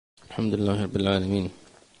الحمد لله رب العالمين،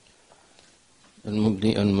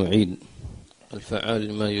 المبدئ المعيد الفعال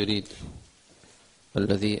لما يريد،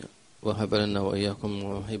 الذي وهب لنا وإياكم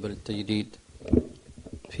مواهب التجديد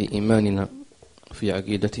في إيماننا وفي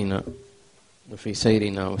عقيدتنا وفي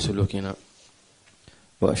سيرنا وسلوكنا.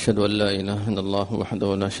 وأشهد أن لا إله إلا الله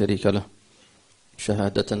وحده لا شريك له،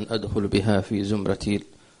 شهادة أدخل بها في زمرة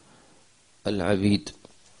العبيد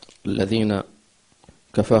الذين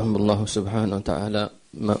كفاهم الله سبحانه وتعالى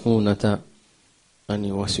مؤونة أن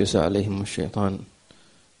يوسوس عليهم الشيطان،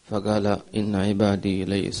 فقال إن عبادي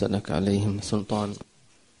ليس لك عليهم سلطان،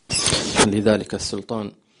 لذلك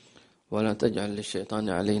السلطان ولا تجعل للشيطان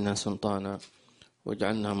علينا سلطانا،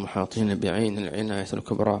 واجعلنا محاطين بعين العناية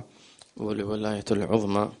الكبرى والولاية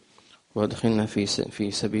العظمى، وادخلنا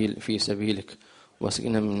في سبيلك،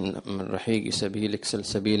 واسقنا من رحيق سبيلك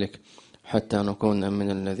سلسبيلك، حتى نكون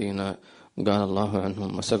من الذين قال الله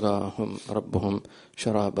عنهم وسقاهم ربهم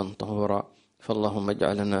شرابا طهورا. فاللهم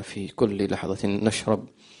اجعلنا في كل لحظة نشرب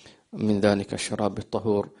من ذلك الشراب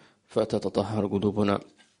الطهور، فتتطهر قلوبنا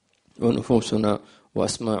ونفوسنا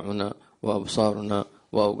وأسماعنا وأبصارنا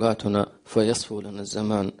وأوقاتنا، فيصفو لنا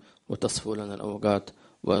الزمان وتصفو لنا الأوقات،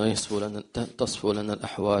 تصفو لنا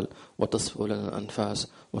الأحوال، وتصفو لنا الأنفاس،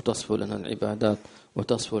 وتصفو لنا العبادات،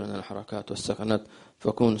 وتصفو لنا الحركات والسكنات،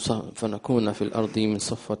 فنكون في الأرض من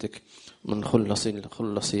صفتك من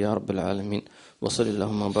خلص يا رب العالمين. وصل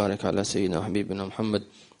اللهم وبارك على سيدنا وحبيبنا محمد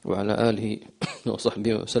وعلى آله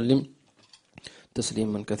وصحبه وسلم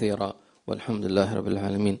تسليما كثيرا، والحمد لله رب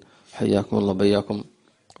العالمين. حياكم الله بياكم،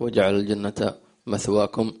 وجعل الجنة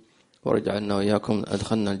مثواكم، ورجعلنا وإياكم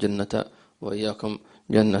أدخلنا الجنة وإياكم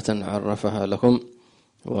جنة عرفها لكم،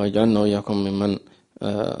 وجعلنا وإياكم ممن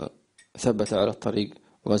ثبت على الطريق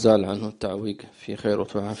وزال عنه التعويق في خير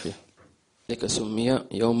وعافية. ذلك سمي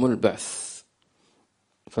يوم البعث،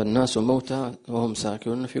 فالناس موتى وهم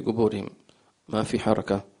ساكنون في قبورهم، ما في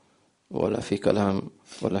حركة ولا في كلام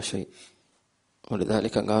ولا شيء.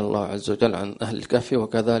 ولذلك قال الله عز وجل عن أهل الكهف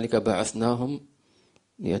وكذلك بعثناهم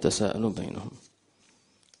ليتساءلوا بينهم.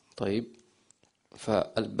 طيب،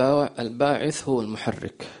 فالباعث هو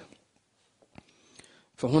المحرك.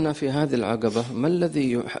 فهنا في هذه العقبة ما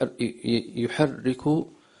الذي يحرك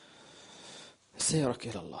سيرك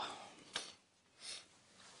إلى الله؟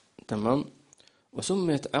 تمام.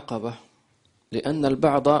 وسميت عقبة لأن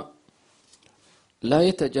البعض لا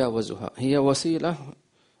يتجاوزها، هي وسيلة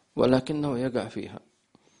ولكنه يقع فيها.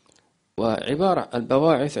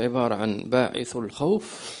 البواعث عبارة عن باعث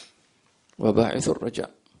الخوف وباعث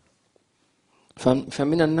الرجاء.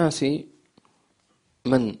 فمن الناس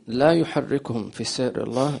من لا يحركهم في السير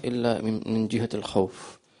الله إلا من جهة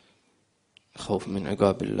الخوف، الخوف من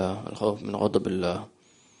عقاب الله، الخوف من غضب الله.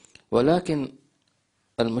 ولكن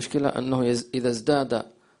المشكلة أنه إذا ازداد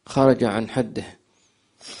خرج عن حده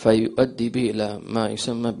فيؤدي به إلى ما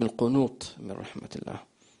يسمى بالقنوط من رحمة الله.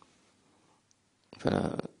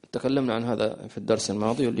 فتكلمنا عن هذا في الدرس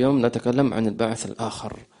الماضي، واليوم نتكلم عن البعث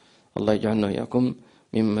الآخر. الله يجعلنا وإياكم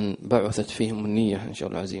ممن بعثت فيهم النية إن شاء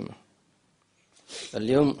الله العزيمة.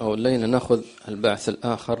 اليوم أو الليلة نأخذ البعث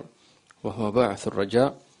الآخر، وهو باعث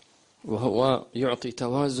الرجاء، وهو يعطي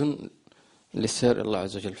توازن للسير الله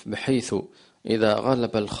عز وجل، بحيث إذا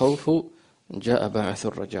غلب الخوف جاء باعث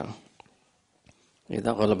الرجاء.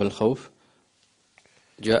 إذا غلب الخوف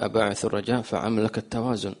جاء باعث الرجاء، فعملك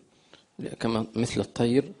التوازن، كما مثل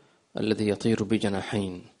الطير الذي يطير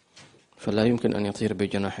بجناحين، فلا يمكن أن يطير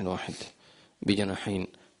بجناح واحد، بجناحين.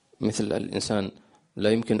 مثل الإنسان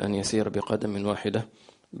لا يمكن أن يسير بقدم واحدة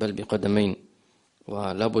بل بقدمين،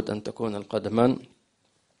 ولابد أن تكون القدمان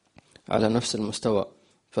على نفس المستوى.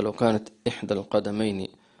 فلو كانت إحدى القدمين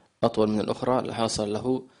أطول من الأخرى لحصل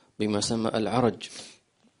له بما يسمى العرج،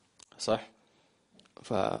 صح؟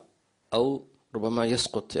 أو ربما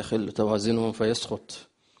يسقط، يخل توازنه فيسقط،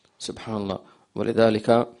 سبحان الله.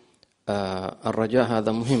 ولذلك الرجاء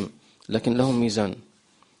هذا مهم، لكن له ميزان.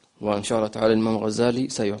 وإن شاء الله تعالى الإمام الغزالي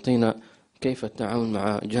سيعطينا كيف التعامل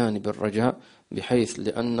مع جانب الرجاء، بحيث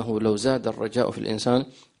لأنه لو زاد الرجاء في الإنسان،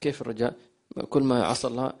 كيف الرجاء؟ كل ما يعصى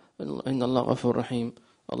الله إن الله غفور رحيم،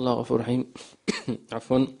 الله غفور رحيم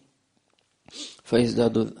عفوا،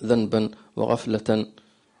 فيزداد ذنبا وغفلة،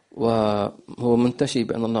 وهو منتشي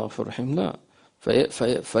بأن الله غفور رحيم، لا،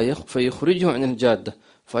 فيخرجه عن الجادة،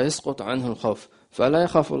 فيسقط عنه الخوف، فلا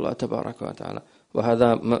يخاف الله تبارك وتعالى.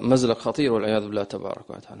 وهذا مزلق خطير والعياذ بالله تبارك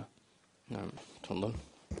وتعالى. نعم، تفضل.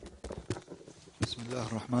 بسم الله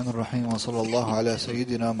الرحمن الرحيم، وصلى الله على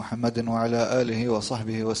سيدنا محمد وعلى آله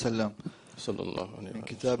وصحبه وسلم. صلى الله عليه وسلم. من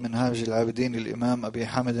كتاب منهاج العابدين للإمام أبي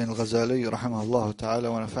حامد الغزالي رحمه الله تعالى،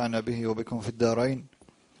 ونفعنا به وبكم في الدارين،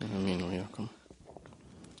 آمين وإياكم.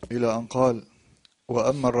 إلى أن قال: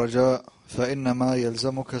 وأما الرجاء فإنما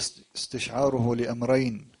يلزمك استشعاره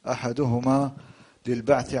لأمرين: أحدهما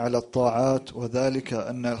للبعث على الطاعات، وذلك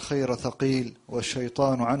أن الخير ثقيل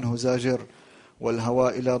والشيطان عنه زاجر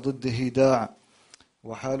والهوى إلى ضده داع،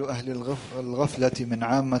 وحال أهل الغفلة من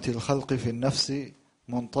عامة الخلق في النفس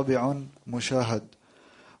منطبع مشاهد،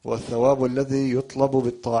 والثواب الذي يطلب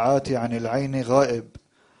بالطاعات عن العين غائب،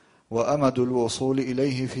 وأمد الوصول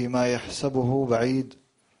إليه فيما يحسبه بعيد.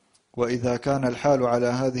 وإذا كان الحال على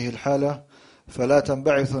هذه الحالة فلا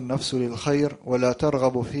تنبعث النفس للخير ولا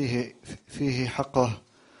ترغب فيه حقه،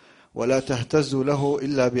 ولا تهتز له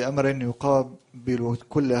إلا بأمر يقابل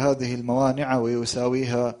كل هذه الموانع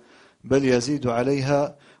ويساويها، بل يزيد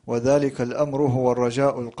عليها، وذلك الأمر هو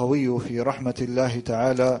الرجاء القوي في رحمة الله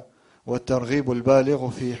تعالى، والترغيب البالغ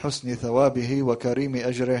في حسن ثوابه وكريم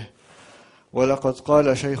أجره. ولقد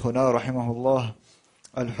قال شيخنا رحمه الله: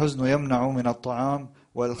 الحزن يمنع من الطعام،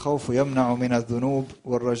 والخوف يمنع من الذنوب،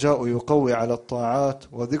 والرجاء يقوي على الطاعات،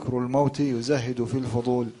 وذكر الموت يزهد في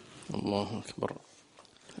الفضول. الله أكبر.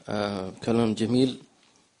 كلام جميل،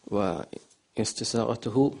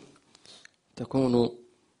 واستساغته تكون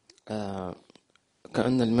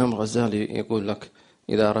كأن الإمام الغزالي يقول لك: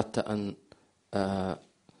 إذا أردت أن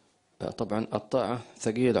طبعا الطاعة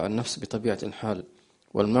ثقيلة على النفس بطبيعة الحال،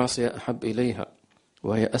 والمعصية أحب إليها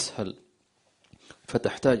وهي أسهل،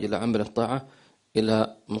 فتحتاج إلى عمل الطاعة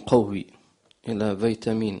إلى مقوي، إلى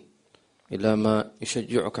فيتامين، إلى ما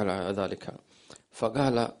يشجعك على ذلك.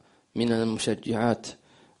 فقال: من المشجعات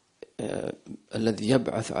الذي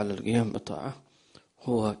يبعث على القيام بالطاعة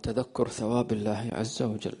هو تذكر ثواب الله عز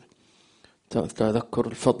وجل، تذكر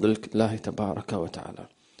الفضل الله تبارك وتعالى.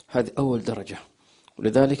 هذه أول درجة.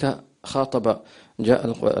 ولذلك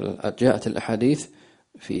جاءت الأحاديث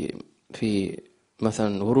في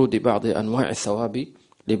مثلا ورود بعض أنواع الثواب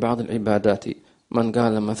لبعض العبادات. من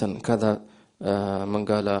قال مثلا كذا، من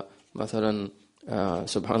قال مثلا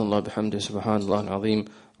سبحان الله بحمده سبحان الله العظيم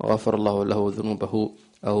غفر الله له ذنوبه،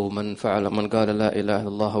 أو من قال لا إله إلا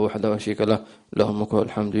الله وحده لا شريك له له الملك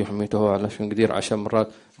والحمد يحمده على شيء قدير 10 مرات،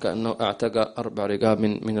 كأنه اعتق 4 رقاب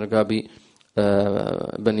من رقاب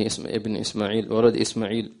ابن إسماعيل ولد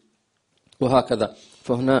إسماعيل، وهكذا.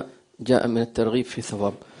 فهنا جاء من الترغيب في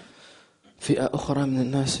ثواب. فئة أخرى من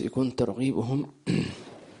الناس يكون ترغيبهم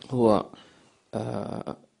هو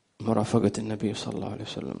مرافقة النبي صلى الله عليه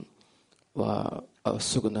وسلم،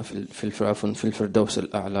 والسكن في الفردوس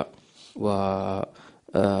الأعلى،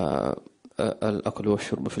 والأكل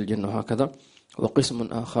والشرب في الجنة، وهكذا. وقسم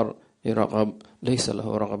آخر يرغب ليس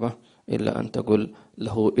له رغبة إلا أن تقول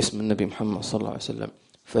له اسم النبي محمد صلى الله عليه وسلم،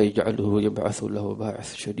 فيجعله يبعث له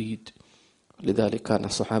باعث شديد. لذلك كان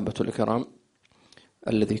الصحابة الكرام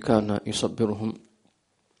الذي كان يصبرهم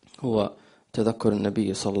هو تذكر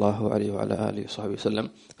النبي صلى الله عليه وعلى آله وصحبه وسلم،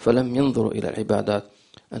 فلم ينظروا إلى العبادات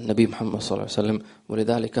النبي محمد صلى الله عليه وسلم.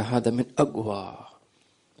 ولذلك هذا من أقوى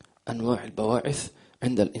أنواع البواعث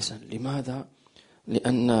عند الإنسان. لماذا؟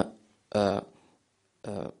 لأن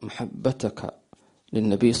محبتك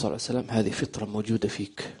للنبي صلى الله عليه وسلم هذه فطرة موجودة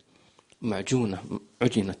فيك، معجونة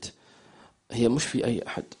عجنت، هي مش في أي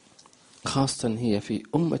أحد، خاصة هي في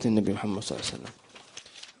أمة النبي محمد صلى الله عليه وسلم.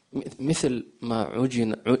 مثل ما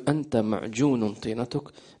عجن أنت معجون طينتك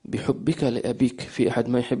بحبك لأبيك. في أحد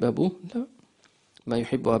ما يحب أبوه؟ لا. ما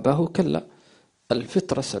يحب أباه؟ كلا.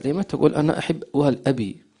 الفطرة السليمة تقول أنا أحب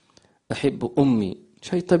أبي، أحب أمي،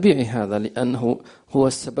 شيء طبيعي هذا، لأنه هو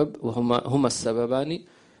السبب، هما السببان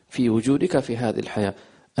في وجودك في هذه الحياة.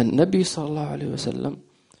 النبي صلى الله عليه وسلم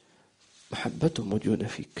محبته موجودة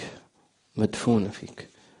فيك، مدفونة فيك،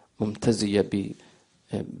 ممتزية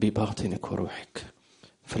بباطنك وروحك.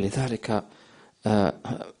 فلذلك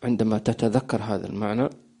عندما تتذكر هذا المعنى،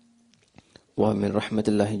 ومن رحمة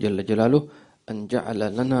الله جل جلاله أن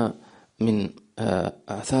جعل لنا من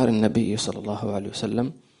آثار النبي صلى الله عليه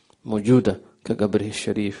وسلم موجودة كقبره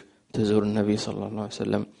الشريف، تزور النبي صلى الله عليه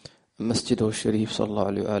وسلم، مسجده الشريف صلى الله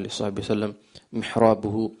عليه وآله وصحبه وسلم،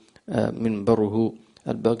 محرابه، منبره،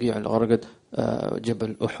 البقيع الغرقد،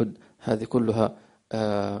 جبل أحد. هذه كلها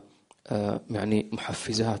يعني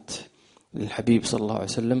محفزات للحبيب صلى الله عليه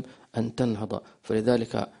وسلم أن تنهض.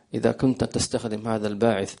 فلذلك إذا كنت تستخدم هذا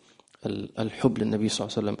الباعث، الحب للنبي صلى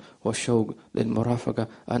الله عليه وسلم والشوق للمرافقة،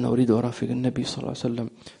 أنا أريد أرافق النبي صلى الله عليه وسلم،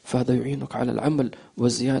 فهذا يعينك على العمل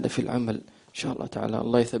والزيادة في العمل إن شاء الله تعالى.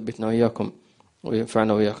 الله يثبتنا وإياكم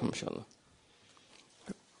وينفعنا وإياكم إن شاء الله.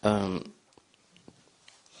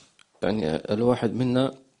 يعني الواحد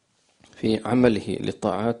منا في عمله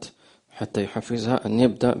للطاعات حتى يحفزها أن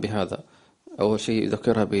يبدأ بهذا. أول شيء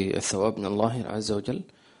يذكرها بالثواب من الله عز وجل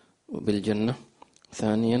وبالجنة.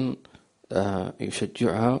 ثانيا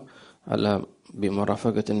يشجعها على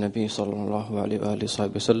بمرافقة النبي صلى الله عليه وآله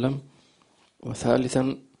وصحبه وسلم.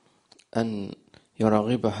 وثالثا أن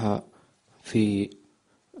يراغبها في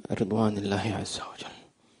رضوان الله عز وجل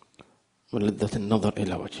ولذة النظر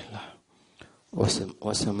إلى وجه الله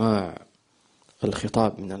وسماع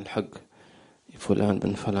الخطاب من الحق: فلان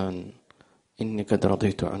بن فلان إني قد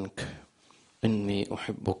رضيت عنك، إني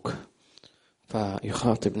أحبك.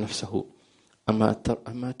 فيخاطب نفسه: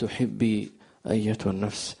 أما تحبي أيتها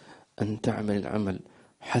النفس أن تعمل العمل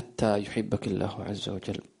حتى يحبك الله عز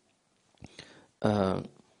وجل.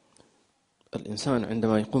 الإنسان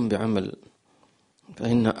عندما يقوم بعمل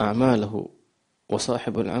فإن أعماله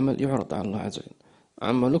وصاحب العمل يعرض على الله عز وجل.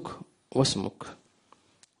 عملك واسمك.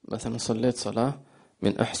 مثلا صليت صلاة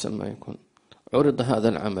من أحسن ما يكون، عرض هذا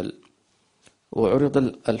العمل وعرض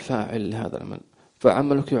الفاعل لهذا العمل،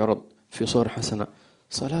 فعملك يعرض في صورة حسنة.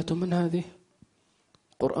 صلاة من هذه؟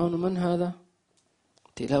 قرآن من هذا؟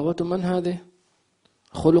 تلاوة من هذه؟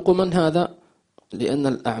 خلق من هذا؟ لأن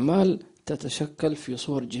الأعمال تتشكل في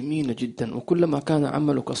صور جميلة جدا، وكلما كان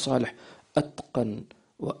عملك الصالح أتقن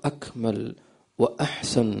وأكمل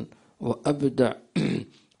وأحسن وأبدع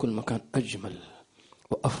كل ما كان أجمل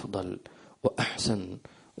وأفضل وأحسن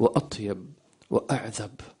وأطيب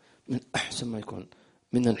وأعذب، من أحسن ما يكون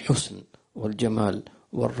من الحسن والجمال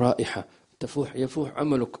والرائحة. يفوح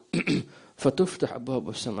عملك فتفتح أبواب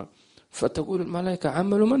السماء، فتقول الملائكة: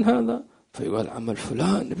 عمل من هذا؟ فيقول: عمل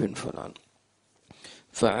فلان بن فلان.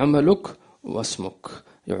 فعملك واسمك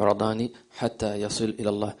يعرضان حتى يصل إلى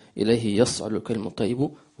الله. إليه يصعد الكلم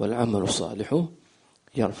الطيب والعمل الصالح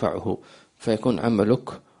يرفعه. فيكون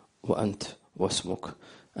عملك وأنت واسمك.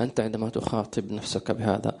 أنت عندما تخاطب نفسك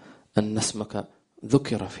بهذا أن اسمك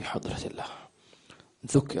ذكر في حضرة الله،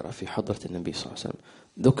 ذكر في حضرة النبي صلى الله عليه وسلم،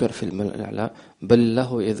 ذكر في الملأ الأعلى، بل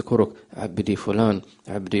له يذكرك: عبدي فلان،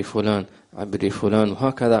 عبدي فلان، عبدي فلان.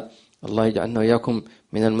 وهكذا الله يجعلنا وإياكم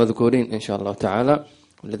من المذكورين إن شاء الله تعالى.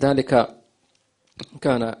 لذلك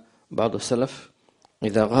كان بعض السلف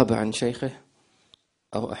إذا غاب عن شيخه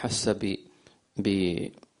أو أحس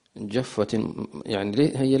بجفوة،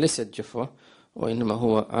 يعني هي ليست جفوة وإنما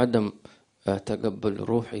هو عدم تقبل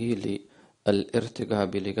روحه للارتقاء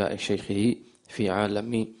بلقاء شيخه في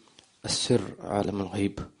عالم السر، عالم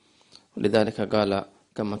الغيب. لذلك قال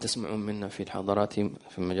كما تسمعون منا في الحضارات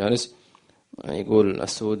في المجالس، يقول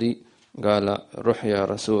السعودي قال: روح يا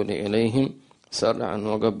رسولي إليهم سرعا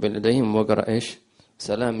وقبل يديهم وقرأ إيش؟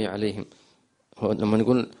 سلامي عليهم. هو لما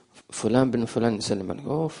نقول فلان بن فلان يسلم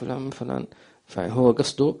عليك، فلان بن فلان، فهو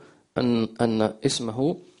قصده أن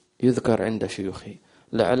اسمه يذكر عند شيوخه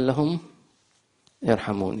لعلهم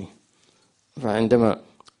يرحموني. فعندما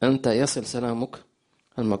أنت يصل سلامك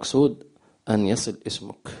المقصود أن يصل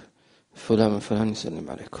اسمك: فلان بن فلان يسلم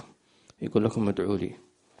عليكم، يقول لكم ادعوا لي.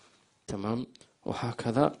 تمام.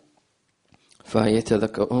 وهكذا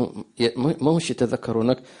فيتذكرون، مش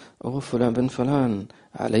يتذكرونك: فلان بن فلان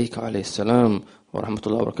عليك عليه السلام ورحمة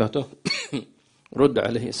الله وبركاته. رد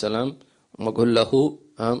عليه السلام وقل له: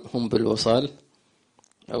 هم بالوصال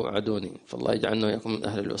أوعدوني. فالله يجعلنا وياكم من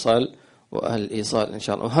أهل الوصال وأهل الإيصال إن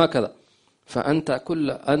شاء الله. وهكذا فأنت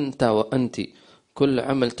أنت وأنت كل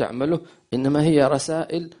عمل تعمله إنما هي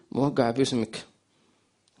رسائل موقعة باسمك.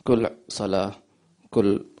 كل صلاة،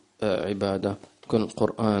 كل عبادة، كل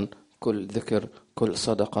قرآن، كل ذكر، كل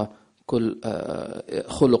صدقة، كل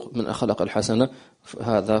خلق من أخلاق الحسنة،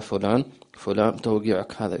 هذا فلان فلان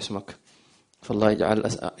توقيعك، هذا اسمك. فالله يجعل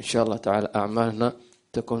إن شاء الله تعالى أعمالنا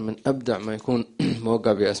تكون من أبدع ما يكون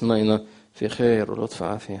موقع بأسمائنا في خير ولطف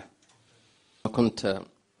عافية. كنت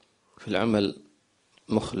في العمل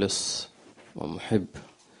مخلص ومحب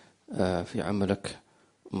في عملك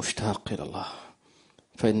مشتاق إلى الله،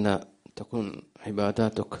 فإن تكون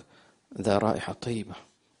عباداتك ذا رائحة طيبة.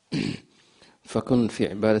 فكن في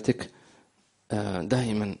عبادتك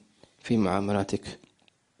دائما في معاملاتك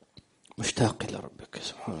مشتاق إلى ربك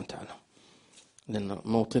سبحانه وتعالى، لأن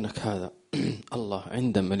موطنك هذا الله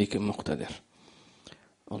عند مليك مقتدر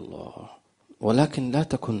الله. ولكن لا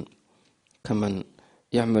تكن كمن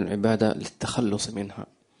يعمل عبادة للتخلص منها،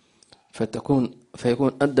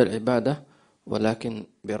 فيكون أدى العبادة ولكن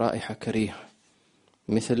برائحة كريهة،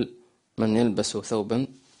 مثل من يلبس ثوبا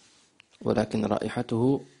ولكن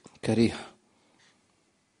رائحته كريهة.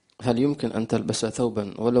 هل يمكن أن تلبس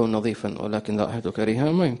ثوبا ولو نظيفا ولكن رائحته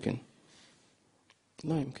كريهة؟ ما يمكن،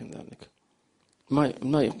 لا يمكن ذلك،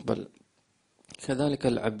 ما يقبل. كذلك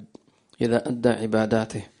العبد إذا أدى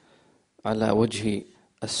عباداته على وجه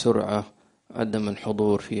السرعة، عدم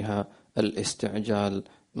الحضور فيها، الاستعجال،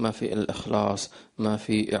 ما في الإخلاص، ما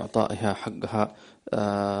في إعطائها حقها،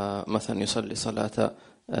 مثلا يصلي صلاة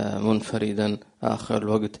منفردا آخر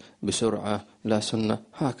الوقت بسرعة لا سنة،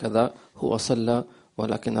 هكذا هو صلى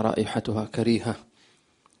ولكن رائحتها كريهة.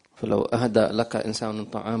 فلو أهدى لك إنسان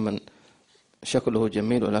طعاما شكله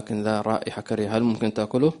جميل ولكن ذا رائحة كريهة، هل ممكن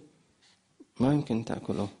تأكله؟ ما يمكن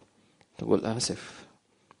تأكله، تقول آسف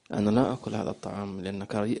أنا لا أكل هذا الطعام لأن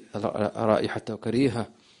رائحته كريهة.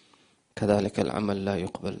 كذلك العمل لا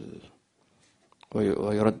يقبل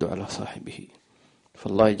ويرد على صاحبه.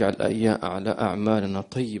 فالله يجعل أعمالنا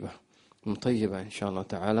طيبة إن شاء الله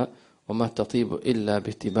تعالى، وما تطيب إلا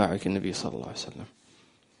باتباعك النبي صلى الله عليه وسلم.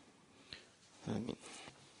 آمين.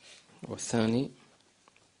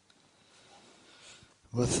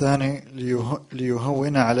 والثاني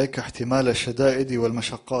ليهون عليك احتمال الشدائد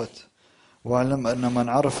والمشقات، واعلم أن من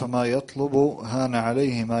عرف ما يطلب هان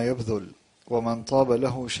عليه ما يبذل، ومن طاب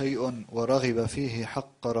له شيء ورغب فيه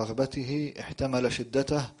حق رغبته احتمل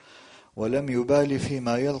شدته ولم يبال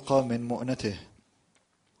فيما يلقى من مؤنته،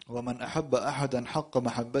 ومن أحب أحدا حق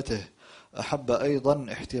محبته أحب أيضا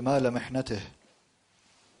احتمال محنته،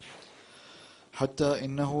 حتى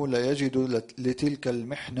إنه ليجد لتلك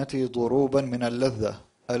المحنة ضروبا من اللذة.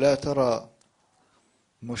 ألا ترى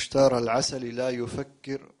مشتار العسل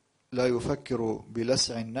لا يفكر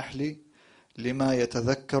بلسع النحل لما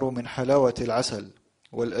يتذكر من حلاوة العسل،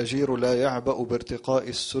 والأجير لا يعبأ بارتقاء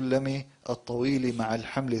السلم الطويل مع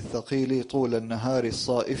الحمل الثقيل طول النهار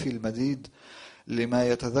الصائف المديد لما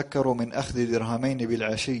يتذكر من أخذ درهمين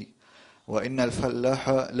بالعشي، وإن الفلاح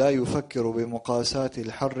لا يفكر بمقاسات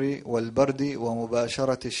الحر والبرد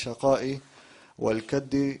ومباشرة الشقاء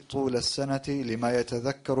والكد طول السنة لما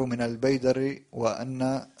يتذكر من البيدر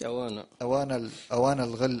وأن أوان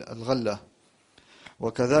الغلة.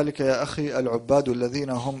 وكذلك يا أخي العباد الذين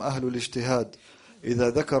هم أهل الاجتهاد إذا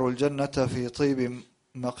ذكروا الجنة في طيب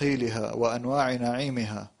مقيلها وأنواع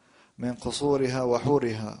نعيمها من قصورها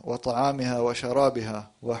وحورها وطعامها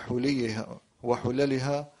وشرابها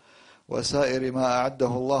وحللها وسائر ما أعده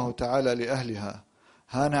الله تعالى لأهلها،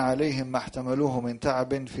 هان عليهم ما احتملوه من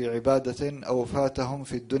تعب في عبادة أو فاتهم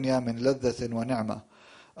في الدنيا من لذة ونعمة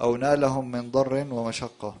أو نالهم من ضر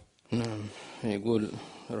ومشقة. نعم. يقول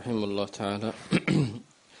رحمه الله تعالى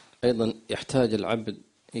أيضا يحتاج العبد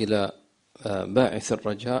إلى باعث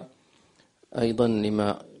الرجاء أيضا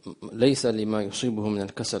ليس لما يصيبه من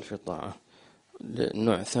الكسل في الطاعة.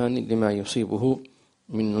 النوع الثاني لما يصيبه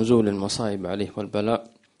من نزول المصائب عليه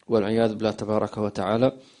والبلاء والعياذ بالله تبارك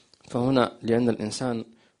وتعالى. فهنا لأن الإنسان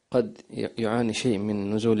قد يعاني شيء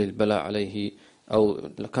من نزول البلاء عليه، أو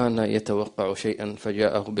كان يتوقع شيئا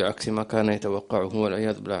فجاءه بعكس ما كان يتوقعه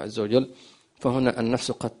والعياذ بالله عز وجل، فهنا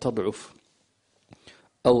النفس قد تضعف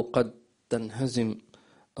أو قد تنهزم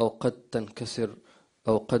أو قد تنكسر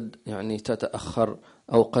أو قد تتأخر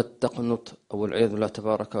أو قد تقنط أو العياذ بالله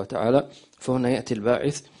تبارك وتعالى. فهنا يأتي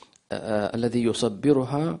الباعث الذي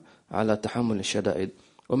يصبرها على تحمل الشدائد.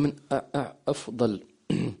 ومن أفضل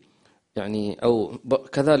أو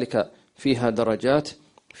كذلك فيها درجات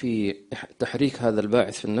في تحريك هذا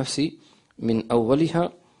الباعث في النفس. من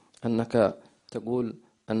أولها أنك تقول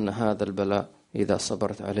أن هذا البلاء إذا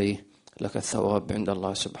صبرت عليه لك الثواب عند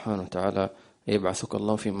الله سبحانه وتعالى، يبعثك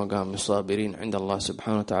الله في مقام الصابرين عند الله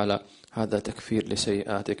سبحانه وتعالى، هذا تكفير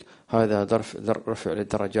لسيئاتك، هذا رفع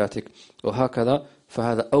لدرجاتك، وهكذا.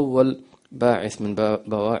 فهذا أول باعث من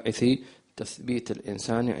بواعث تثبيت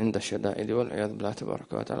الإنسان عند الشدائد والعياذ بالله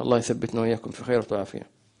تبارك وتعالى. الله يثبتنا وإياكم في خير وعافية.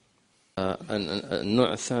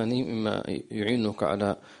 النوع الثاني مما يعينك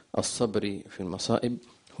على الصبر في المصائب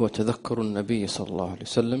هو تذكر النبي صلى الله عليه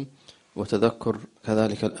وسلم، وتذكر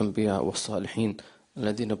كذلك الأنبياء والصالحين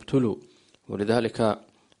الذين ابتلوا. ولذلك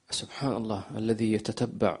سبحان الله الذي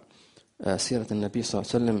يتتبع سيرة النبي صلى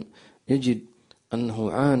الله عليه وسلم يجد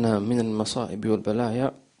أنه عانى من المصائب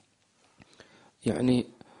والبلايا،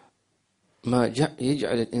 ما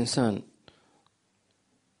يجعل الإنسان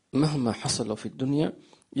مهما حصل في الدنيا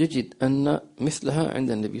يجد أن مثلها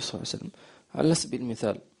عند النبي صلى الله عليه وسلم. على سبيل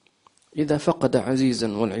المثال إذا فقد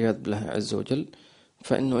عزيزا والعياذ بالله عز وجل،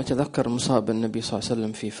 فإنه يتذكر مصاب النبي صلى الله عليه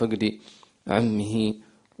وسلم في فقد عمه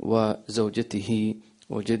وزوجته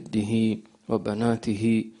وجده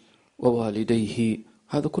وبناته ووالديه،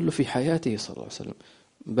 هذا كله في حياته صلى الله عليه وسلم.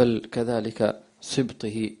 بل كذلك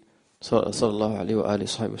سبطه صلى الله عليه وآله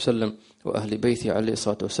وصحبه وسلم وأهل بيته عليه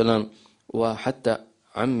الصلاة والسلام، وحتى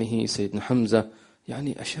عمه سيدنا حمزة،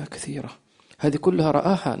 أشياء كثيرة هذه كلها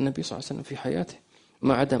رآها النبي صلى الله عليه وسلم في حياته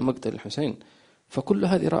ما عدا مقتل الحسين، فكل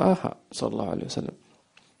هذه رآها صلى الله عليه وسلم.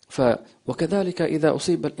 وكذلك إذا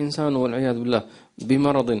أصيب الإنسان والعياذ بالله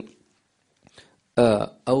بمرض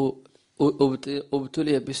أو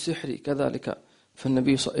ابتلي بالسحر كذلك،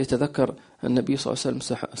 فالنبي يتذكر النبي صلى الله عليه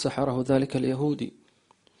وسلم سحره ذلك اليهودي،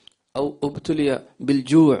 أو ابتلي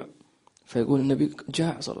بالجوع فيقول النبي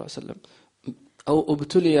جاع صلى الله عليه وسلم، أو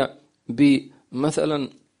ابتلي بمثلا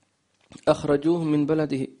أخرجوه من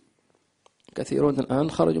بلده، كثيرون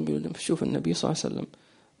الآن خرجوا من بلدهم. شوف النبي صلى الله عليه وسلم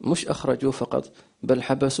مش أخرجوه فقط، بل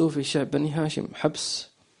حبسوه في شعب بني هاشم حبس،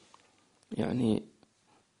 يعني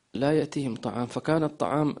لا يأتيهم طعام. فكان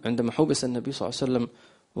الطعام عندما حبس النبي صلى الله عليه وسلم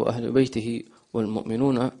وأهل بيته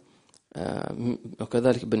والمؤمنون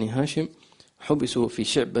وكذلك بني هاشم حبسوا في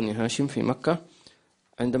شعب بني هاشم في مكة.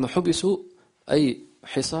 عندما حبسوا أي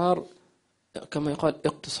حصار كما يقال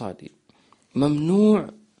اقتصادي، ممنوع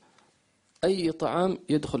أي طعام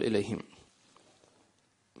يدخل إليهم،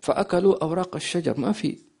 فأكلوا أوراق الشجر،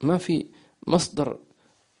 ما في مصدر.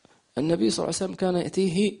 النبي صلى الله عليه وسلم كان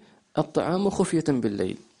يأتيه الطعام خفية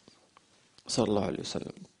بالليل صلى الله عليه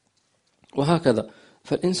وسلم. وهكذا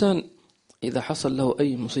فالإنسان إذا حصل له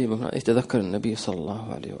أي مصيبة يتذكر النبي صلى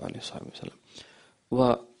الله عليه وآله وصحبه وسلم.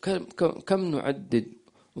 وكم نعدد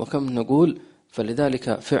وكم نقول.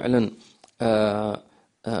 فلذلك فعلا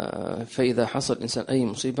فإذا حصل الإنسان أي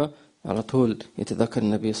مصيبة على طول يتذكر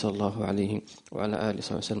النبي صلى الله عليه وعلى آله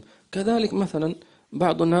وصحبه وسلم. كذلك مثلا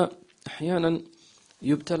بعضنا أحيانا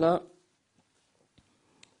يبتلى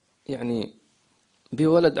يعني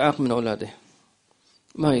بولد عاق من أولاده،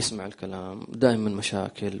 ما يسمع الكلام، دائما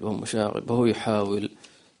مشاكل ومشاغب وهو يحاول.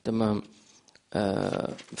 تمام.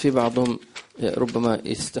 في بعضهم ربما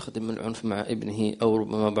يستخدم العنف مع ابنه، أو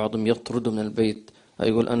ربما بعضهم يطرده من البيت،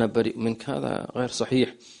 يقول أنا بريء منك. هذا غير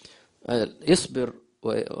صحيح. يصبر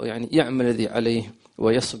ويعني يعمل الذي عليه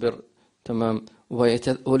ويصبر. تمام.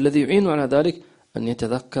 والذي يعين على ذلك أن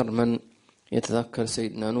يتذكر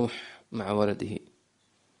سيدنا نوح مع ولده.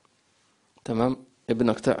 تمام.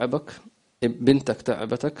 ابنك تعبك، بنتك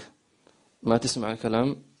تعبتك، ما تسمع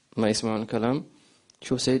الكلام، ما يسمعون الكلام.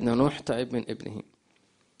 شوف سيدنا نوح تعب من ابنه،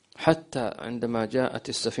 حتى عندما جاءت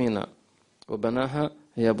السفينة وبناها،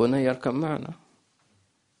 يا بني اركب معنا،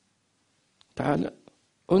 تعال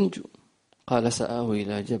انجو. قال سآوي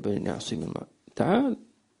إلى جبل يعصمني من الماء. تعال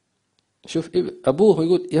شوف أبوه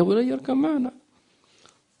يقول يا بني اركب معنا،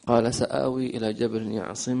 قال سآوي إلى جبل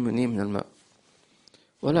يعصمني من الماء.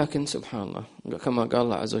 ولكن سبحان الله كما قال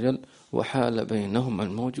الله عز وجل وحال بينهما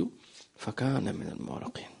الموج فكان من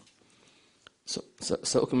المغرقين.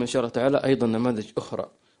 سأكمل إن شاء الله تعالى أيضا نماذج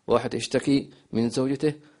أخرى، واحد يشتكي من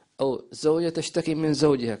زوجته أو زوجة تشتكي من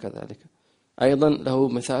زوجها، كذلك أيضا له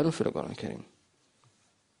مثال في القرآن الكريم.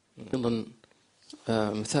 أيضا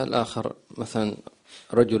مثال آخر، مثلا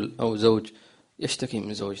رجل أو زوج يشتكي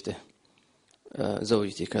من زوجته،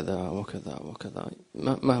 زوجتي كذا وكذا وكذا،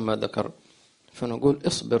 مهما ذكر، فنقول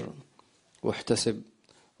اصبر واحتسب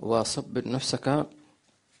وصبر نفسك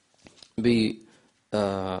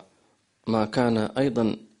بما كان.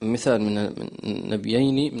 أيضا مثال من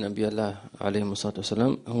نبيين من أنبياء الله عليهم الصلاة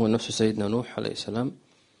والسلام هو نفس سيدنا نوح عليه السلام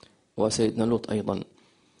وسيدنا لوط أيضا،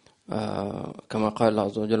 كما قال الله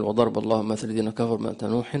عز وجل وضرب الله مثل الذين كفروا امرأة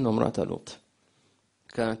نوح وامرأة لوط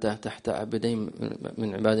كانتا تحت عبدين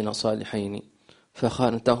من عبادنا صالحين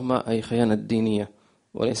فخانتهما، أي خيانة دينية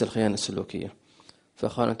وليس الخيانة السلوكية،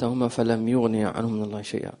 فخانتهما فلم يغني عنهم من الله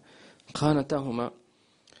شيئا. خانتهما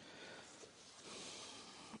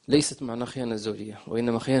ليست معنى خيانة الزوجية،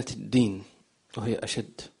 وإنما خيانة الدين، وهي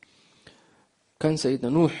أشد. كان سيدنا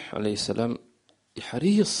نوح عليه السلام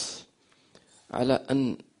حريص على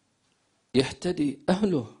أن يهتدي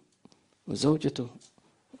أهله وزوجته،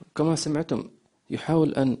 كما سمعتم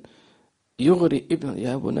يحاول أن يغري ابنه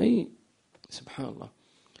يا بني. سبحان الله.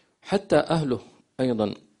 حتى أهله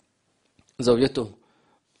أيضا زوجته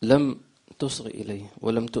لم تصغي إليه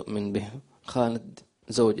ولم تؤمن به، خانت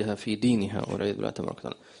زوجها في دينها والعياذ بالله تبارك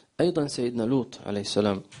وتعالى. أيضا سيدنا لوط عليه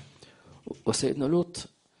السلام، وسيدنا لوط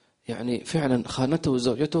يعني فعلا خانته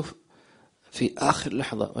زوجته في آخر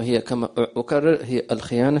لحظة، وهي كما أكرر هي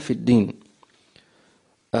الخيانة في الدين.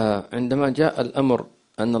 عندما جاء الأمر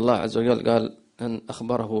أن الله عز وجل قال أن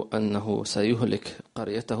أخبره أنه سيهلك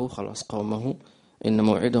قريته، خلاص قومه، إن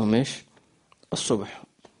موعدهم إيش؟ الصبح،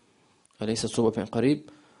 أليس الصبح من قريب؟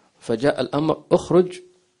 فجاء الأمر أخرج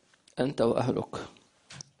أنت وأهلك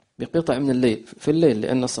بقطع من الليل، في الليل،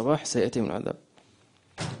 لأن الصباح سيأتي من العذاب.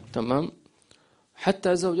 تمام.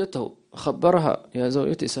 حتى زوجته خبرها يا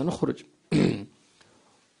زوجتي سنخرج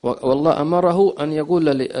والله أمره أن يقول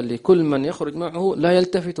لكل من يخرج معه لا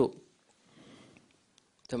يلتفتوا.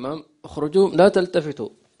 تمام. اخرجوا لا تلتفتوا،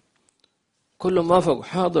 كل ما فوق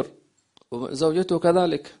حاضر، وزوجته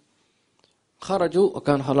كذلك. خرجوا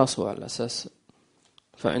وكان خلاص هو على الأساس.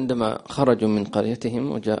 فعندما خرجوا من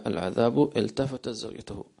قريتهم وجاء العذاب التفتت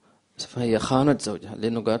زوجته، فهي خانت زوجها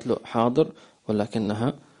لأنه قالت له حاضر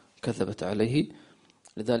ولكنها كذبت عليه.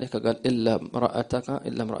 لذلك قال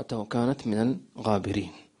إلا امرأته كانت من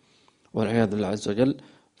الغابرين والعياذ بالله عز وجل،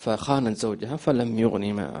 فخانت زوجها فلم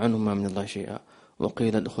يغني عنهما من الله شيئا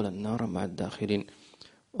وقيل ادخل النار مع الداخلين.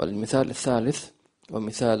 والمثال الثالث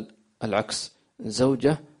ومثال العكس،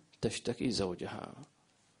 زوجة تشتكي زوجها.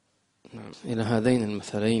 نعم. إلى هذين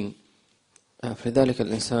المثلين، فلذلك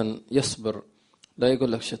الإنسان يصبر، لا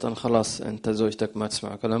يقول لك الشيطان خلاص أنت زوجتك ما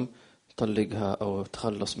تسمع كلام طلقها أو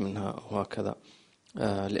تخلص منها وهكذا،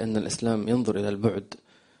 لأن الإسلام ينظر إلى البعد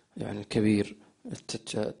يعني كبير،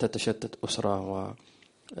 تتشتت أسرة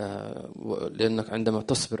لأنك عندما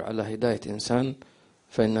تصبر على هداية إنسان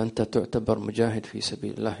فإن أنت تعتبر مجاهد في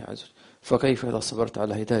سبيل الله عز وجل. فكيف إذا صبرت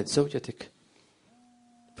على هداية زوجتك؟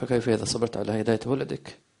 فكيف إذا صبرت على هداية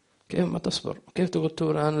ولدك؟ كيف ما تصبر؟ كيف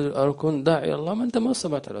تقول أنا أكون داعي الله ما أنت ما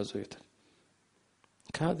صبرت على زوجتك؟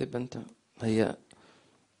 كاذب أنت. هي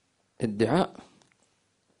ادعاء.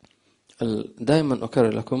 دائما أكرر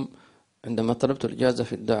لكم، عندما طلبت الإجازة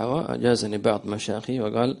في الدعوة أجازني بعض مشايخي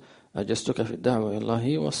وقال أجزتك في الدعوة إلى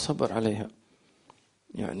الله والصبر عليها،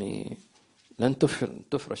 يعني لن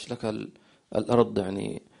تفرش لك الأرض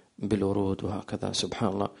يعني بالورود وهكذا، سبحان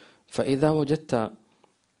الله. فإذا وجدت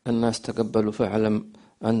الناس تقبلوا فاعلم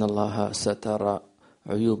أن الله سترى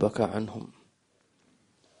عيوبك عنهم.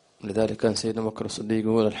 لذلك كان سيدنا بكر الصديق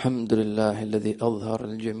يقول الحمد لله الذي أظهر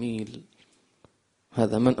الجميل.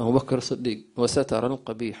 هذا من أبو بكر الصديق وستر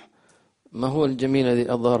القبيح. ما هو الجميل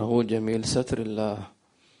الذي أظهره؟ جميل ستر الله.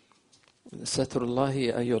 ستر الله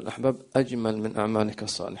أيها الأحباب أجمل من أعمالك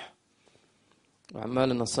الصالحة.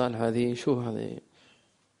 أعمالنا الصالحة هذه شو هذه؟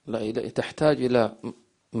 لا تحتاج إلى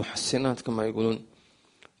محسنات كما يقولون.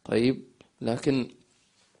 طيب، لكن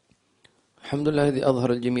الحمد لله الذي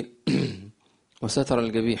أظهر الجميل وستر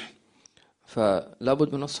القبيح. فلا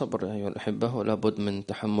بد من الصبر أيها الأحبة، ولا بد من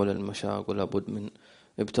تحمل المشاق، ولا بد من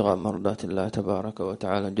ابتغاء مرضات الله تبارك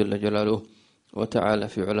وتعالى جل جلاله وتعالى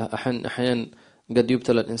في علاه. أحيانا قد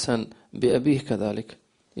يبتلى الإنسان بأبيه كذلك،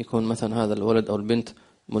 يكون مثلا هذا الولد أو البنت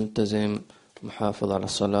ملتزم محافظ على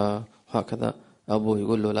الصلاة هكذا، أبوه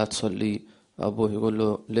يقول له لا تصلي، أبوه يقول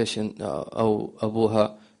له ليش أو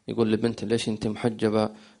أبوها يقول لبنت ليش أنت محجبة،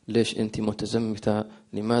 ليش أنت متزمتة،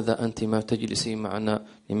 لماذا أنت ما تجلسي معنا،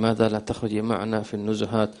 لماذا لا تخرجي معنا في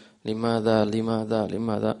النزهات، لماذا لماذا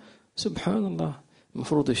لماذا. سبحان الله،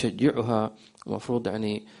 المفروض يشجعها، المفروض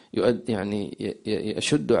يعني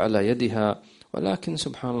يشد على يدها، ولكن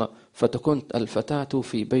سبحان الله فتكون الفتاة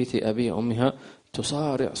في بيت أبي أمها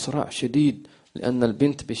تصارع صراع شديد، لأن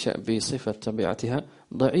البنت بصفة طبيعتها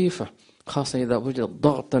ضعيفة، خاصة إذا وجد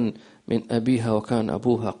ضغطا من أبيها وكان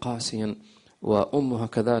أبوها قاسيا وأمها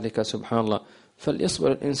كذلك. سبحان الله،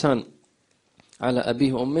 فليصبر الإنسان على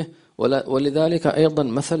أبيه وأمه. ولذلك أيضا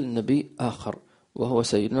مثل نبي آخر وهو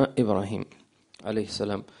سيدنا إبراهيم عليه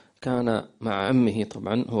السلام، كان مع عمه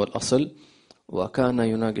طبعا هو الأصل، وكان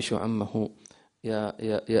يناقش عمه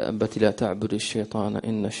يا أبت لا تعبد الشيطان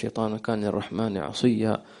إن الشيطان كان للرحمن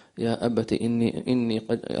عصيا، يا أبت إني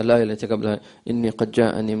قد الآية التي قبلها إني قد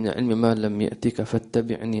جاءني من العلم ما لم يأتك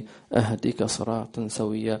فاتبعني أهدك صراطا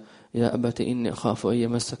سويا، يا أبت إني أخاف أن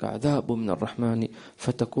يمسك عذاب من الرحمن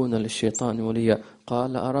فتكون للشيطان وليا،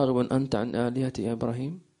 قال أراغب أنت عن آلهتي يا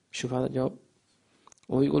إبراهيم. شوف هذا الجواب،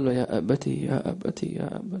 ويقول له يا أبتي يا أبتي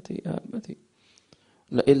يا أبتي يا أبتي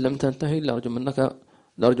لئن لم تنتهي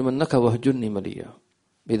لأرجو منك واهجرني مليا،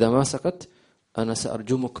 إذا ما سكت أنا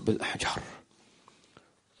سأرجمك بالأحجار،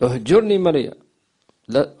 اهجرني مليا،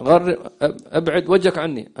 لا أبعد وجهك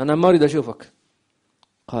عني، أنا ما أريد أشوفك.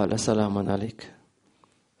 قال سلاما عليك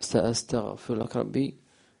سأستغفر لك ربي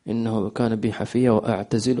إنه كان بي حفيا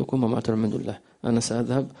وأعتزلكم وما ترى من الله. أنا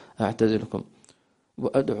سأذهب أعتزلكم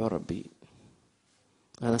وأدعو ربي،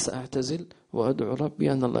 أنا سأعتزل وأدعو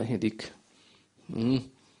ربي أن الله يهديك،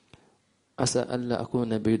 عسى ألا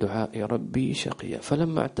أكون بدعاء ربي شقيا.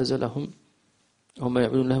 فلما اعتزلهم هم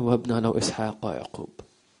يعبدون له وهبنا له إسحاق ويعقوب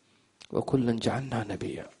وكلا جعلنا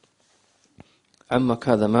نبيا. عمك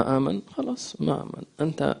هذا ما آمن، خلاص ما آمن،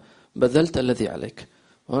 أنت بذلت الذي عليك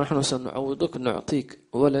ونحن سنعوضك، نعطيك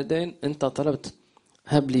ولدين. أنت طلبت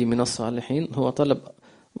هب لي من الصالحين، هو طلب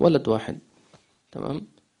ولد واحد، تمام؟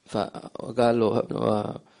 فقال له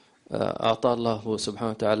أعطى الله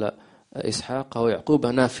سبحانه وتعالى إسحاق ويعقوب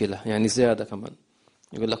نافلة، يعني زيادة كمان،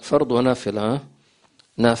 يقول لك فرض ونافلة،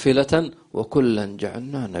 نافلة وكلا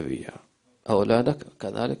جعلنا نبيا. أولادك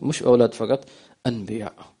كذلك، مش أولاد فقط،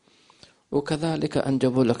 أنبياء. وكذلك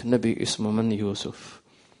أنجبوا لك نبي اسمه من يوسف،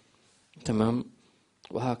 تمام؟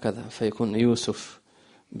 وهكذا فيكون يوسف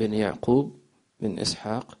بن يعقوب بن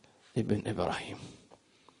إسحاق ابن إبراهيم.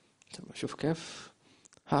 شوف كيف،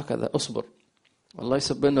 هكذا أصبر، والله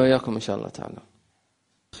يسبنا وإياكم إن شاء الله تعالى.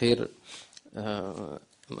 خير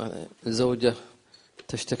زوجة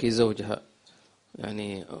تشتكي زوجها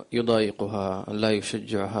يعني يضايقها، لا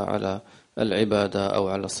يشجعها على العبادة أو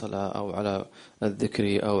على الصلاة أو على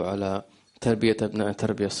الذكر أو على تربية أبناء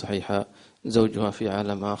التربية الصحيحة، زوجها في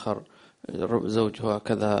عالم آخر، زوجها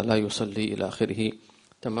كذا لا يصلي إلى آخره،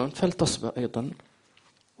 تمام، فلتصبر أيضا.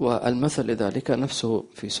 والمثل لذلك نفسه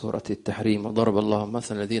في سورة التحريم، وضرب الله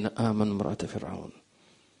مثل الذين آمنوا امرأة فرعون،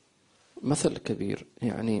 مثل كبير.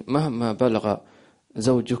 يعني مهما بلغ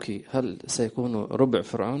زوجك هل سيكون ربع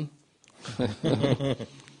فرعون؟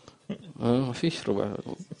 ما فيش ربع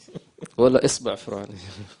ولا إصبع فرعون.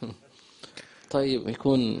 طيب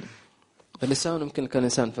يكون اللسان يمكن كان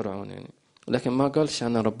لسان فرعون يعني، لكن ما قالش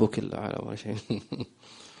أنا ربك الأعلى ولا شيء.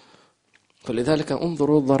 فلذلك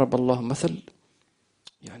انظروا ضرب الله مثل،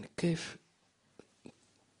 يعني كيف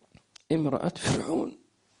امرأة فرعون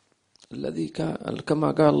الذي كان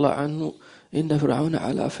كما قال الله عنه إن فرعون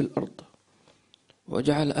علا في الأرض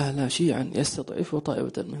وجعل أهلها شيعا يستضعف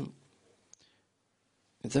طائفة منهم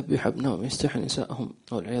يذبح أبنائهم يستحيي نساءهم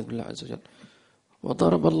والعياذ بالله عز وجل.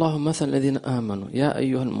 وضرب الله مثل الذين آمنوا يا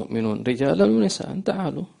أيها المؤمنون رجالا ونساء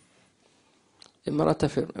تعالوا.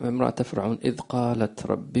 امرأة فرعون إذ قالت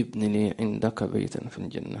رب ابن لي عندك بيتا في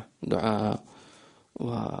الجنة، دعاء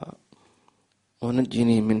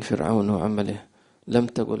ونجني من فرعون وعمله. لم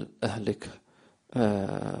تقل أهلك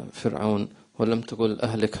فرعون، ولم تقل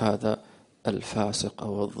أهلك هذا الفاسق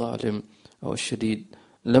أو الظالم أو الشديد،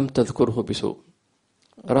 لم تذكره بسوء،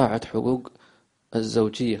 راعت حقوق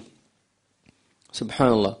الزوجية. سبحان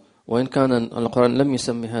الله. وإن كان القرآن لم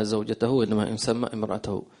يسميها زوجته إنما يسمى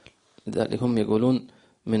امرأته. لذلك هم يقولون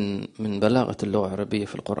من بلاغة اللغة العربية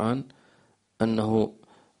في القرآن أنه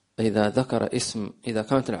إذا ذكر اسم، إذا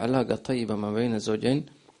كانت العلاقة طيبة ما بين الزوجين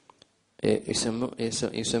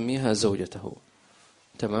يسميها زوجته،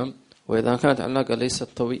 تمام. وإذا كانت العلاقة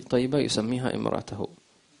ليست طيبة يسميها امرأته،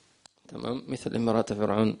 تمام. مثل امرأة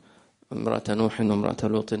فرعون، امرأة نوح وامرأة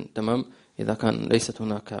لوط، تمام. إذا كان ليست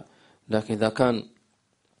هناك، لكن إذا كان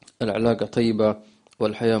العلاقة طيبة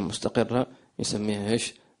والحياة مستقرة يسميها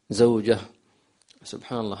إيش؟ زوجة.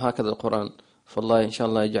 سبحان الله. هكذا القرآن. فالله إن شاء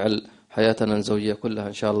الله يجعل حياتنا الزوجية كلها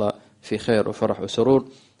إن شاء الله في خير وفرح وسرور.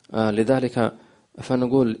 لذلك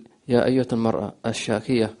فنقول يا أيتها المرأة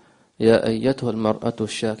الشاكية، يا أيتها المرأة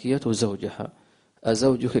الشاكية زوجها،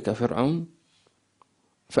 أزوجك كفرعون؟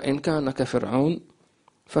 فإن كان كفرعون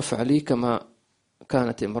فافعلي كما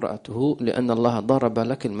كانت امرأته، لأن الله ضرب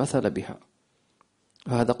لك المثل بها.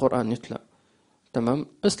 هذا قرآن يتلى، تمام.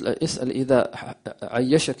 اسأل إذا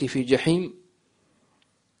عيشك في جحيم،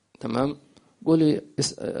 تمام، قولي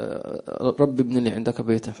رب ابن لي عندك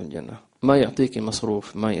بيتا في الجنة، ما يعطيك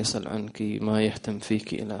مصروف، ما يسأل عنك، ما يهتم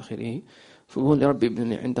فيك إلى آخره، فقولي رب ابن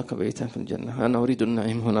لي عندك بيتا في الجنة، أنا أريد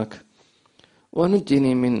النعيم هناك،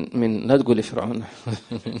 ونجني من لا تقولي فرعون.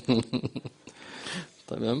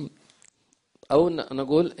 تمام. أو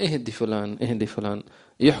نقول اهدي فلان.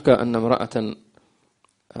 يحكى أن امرأة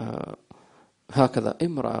هكذا،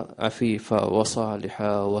 امرأة عفيفة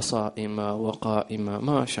وصالحة وصائمة وقائمة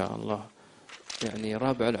ما شاء الله، يعني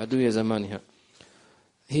رابع العدو زمانها،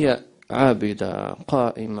 هي عابدة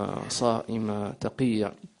قائمة صائمة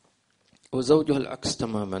تقية، وزوجها العكس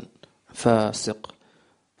تماما، فاسق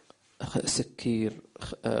سكير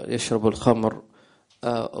يشرب الخمر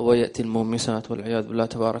ويأتي المومسات والعياذ بالله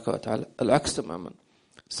تبارك وتعالى، العكس تماما.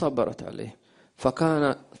 صبرت عليه،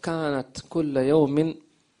 كانت كل يوم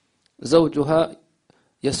زوجها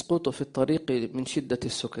يسقط في الطريق من شدة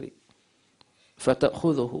السكر،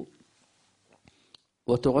 فتأخذه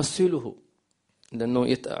وتغسله،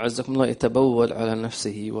 لأنه عزكم الله يتبول على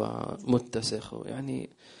نفسه ومتسخ، يعني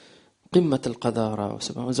قمة القذارة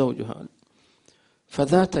زوجها.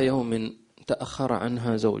 فذات يوم تأخر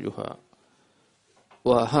عنها زوجها،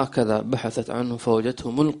 وهكذا بحثت عنه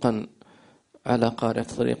فوجدته ملقا على قارعة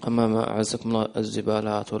الطريق أمام عزكم الله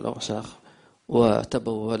الزبالات والأوساخ،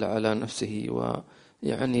 وتبول على نفسه،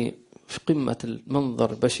 ويعني في قمة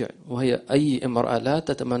المنظر بشع. وهي أي امرأة لا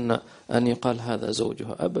تتمنى أن يقال هذا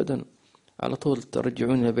زوجها أبدا، على طول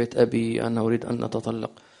ترجعون إلى بيت أبي، أنا أريد أن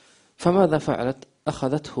نتطلق. فماذا فعلت؟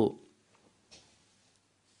 أخذته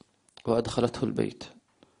وأدخلته البيت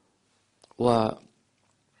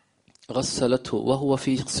وغسلته وهو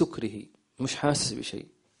في سكره، مش حاسس بشيء،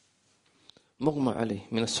 مغمى عليه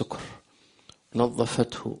من السكر،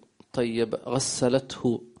 نظفته، طيب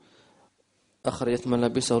غسلته، أخرجت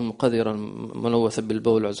ملابسه المقذرة الملوثة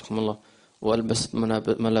بالبول عزكم الله، وألبست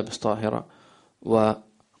ملابس طاهرة،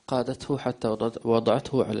 وقادته حتى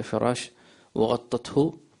وضعته على الفراش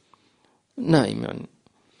وغطته نائم يعني.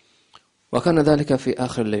 وكان ذلك في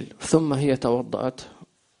آخر الليل. ثم هي توضأت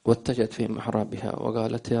واتجهت في محرابها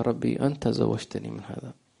وقالت يا ربي أنت زوجتني من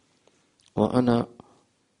هذا وأنا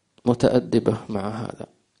متأدبة مع هذا،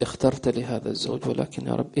 اخترت لي هذا الزوج، ولكن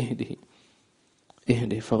يا رب اهدي.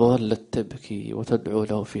 فظلت تبكي وتدعو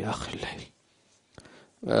له في آخر الليل.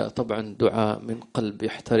 طبعا دعاء من قلب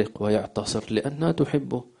يحترق ويعتصر لأنها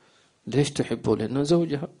تحبه. ليش تحبه؟ لأنه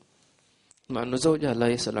زوجها، مع أنه زوجها لا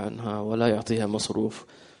يسأل عنها ولا يعطيها مصروف.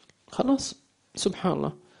 خلاص سبحان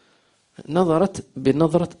الله، نظرت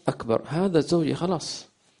بنظرة أكبر، هذا زوجي خلاص،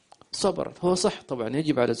 صبرت. هو صح طبعا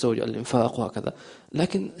يجب على الزوج الإنفاق وهكذا،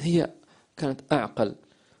 لكن هي كانت أعقل.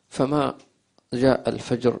 فما جاء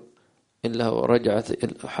الفجر إلا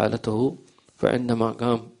ورجعت حالته، فعندما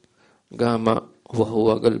قام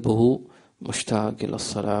وهو قلبه مشتاق إلى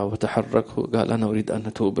الصلاة وتحرك، قال أنا أريد أن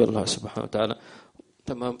أتوب إلى الله سبحانه وتعالى.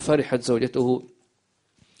 تمام. فرحت زوجته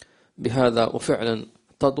بهذا، وفعلا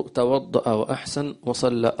توضأ وأحسن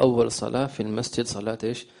وصلى أول صلاة في المسجد، صلاة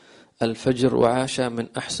الفجر، وعاش من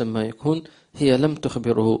أحسن ما يكون. هي لم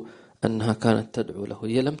تخبره أنها كانت تدعو له،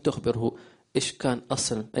 هي لم تخبره إيش كان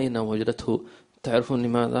أصلا، أين وجدته. تعرفون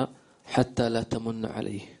لماذا؟ حتى لا تمن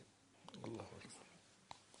عليه.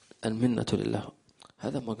 المنة لله.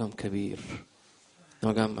 هذا مقام كبير،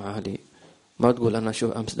 مقام عالي. ما تقول أنا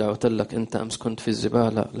شو أمس دعوت لك، أنت أمس كنت في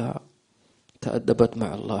الزبالة. لا، تأدبت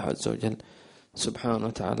مع الله عز وجل سبحانه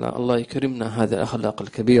وتعالى. الله يكرمنا هذه الأخلاق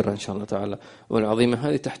الكبيرة إن شاء الله تعالى والعظيمة.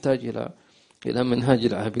 هذه تحتاج إلى منهاج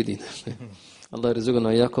العابدين. الله يرزقنا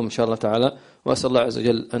إياكم إن شاء الله تعالى. وأسأل الله عز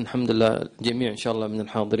وجل أن الحمد لله الجميع إن شاء الله من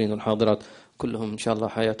الحاضرين والحاضرات كلهم إن شاء الله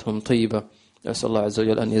حياتهم طيبة. أسأل الله عز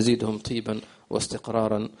وجل أن يزيدهم طيبا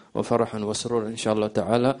واستقرارا وفرحا وسرورا إن شاء الله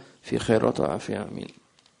تعالى في خير وعافية. آمين.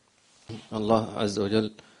 الله عز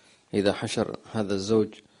وجل إذا حشر هذا الزوج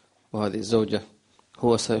وهذه الزوجة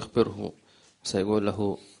هو سيخبره، سيقول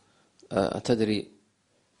له أتدري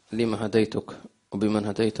لما هديتك وبمن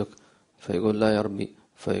هديتك؟ فيقول لا يا ربي،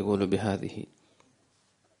 فيقول بهذه،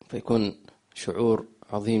 فيكون شعور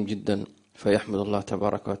عظيم جدا، فيحمد الله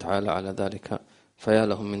تبارك وتعالى على ذلك. فيا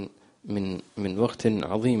له من وقت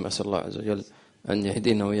عظيم. أسأل الله عز وجل أن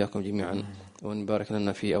يهدينا وإياكم جميعا، وأن يبارك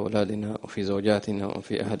لنا في أولادنا وفي زوجاتنا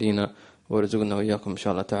وفي أهلينا، ورزقنا وإياكم إن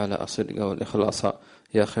شاء الله تعالى الصدق والإخلاص.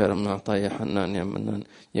 يا خير من أعطى، يا حنان، يا منان،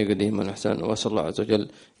 يا قديم من إحسان. وأسأل الله عز وجل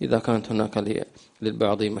إذا كانت هناك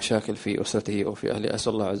للبعض مشاكل في أسرته أو في أهله،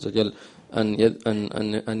 أسأل الله عز وجل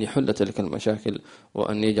أن يحل تلك المشاكل،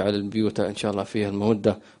 وأن يجعل البيوت إن شاء الله فيها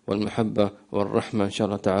المودة والمحبة والرحمة إن شاء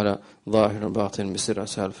الله تعالى ظاهر باطن بسر.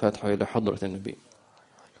 أسأل الفاتحة إلى حضرة النبي.